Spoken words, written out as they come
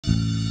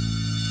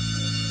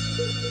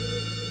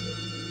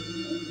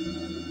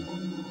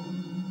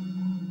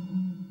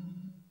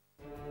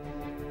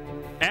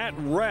At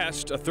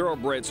rest, a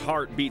thoroughbred's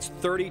heart beats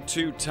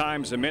 32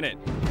 times a minute.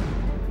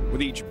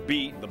 With each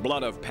beat, the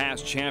blood of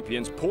past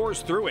champions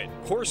pours through it,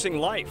 coursing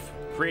life,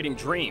 creating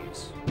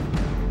dreams.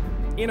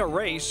 In a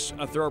race,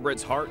 a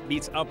thoroughbred's heart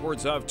beats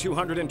upwards of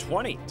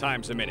 220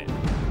 times a minute.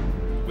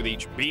 With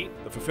each beat,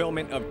 the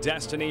fulfillment of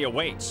destiny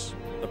awaits,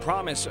 the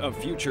promise of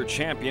future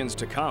champions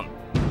to come.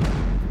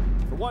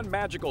 For one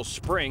magical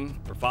spring,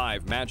 for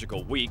 5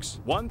 magical weeks,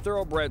 one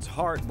thoroughbred's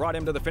heart brought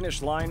him to the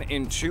finish line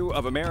in 2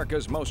 of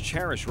America's most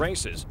cherished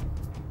races.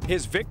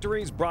 His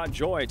victories brought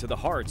joy to the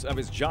hearts of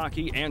his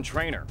jockey and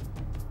trainer.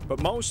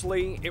 But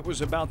mostly, it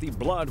was about the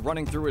blood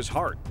running through his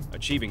heart,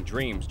 achieving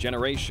dreams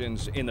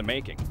generations in the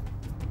making.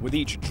 With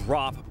each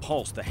drop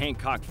pulsed the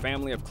Hancock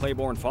family of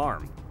Claiborne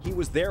Farm. He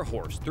was their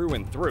horse through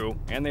and through,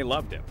 and they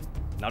loved him.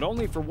 Not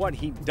only for what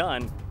he'd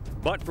done,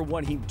 but for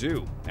what he'd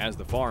do as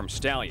the farm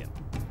stallion.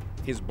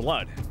 His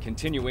blood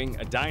continuing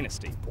a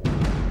dynasty.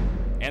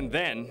 And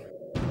then,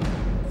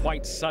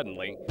 quite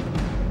suddenly,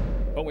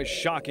 but with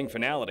shocking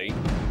finality,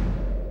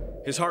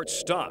 his heart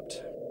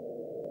stopped.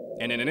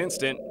 And in an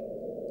instant,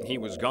 he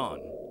was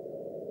gone.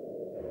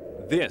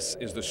 This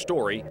is the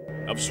story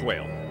of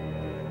Swale.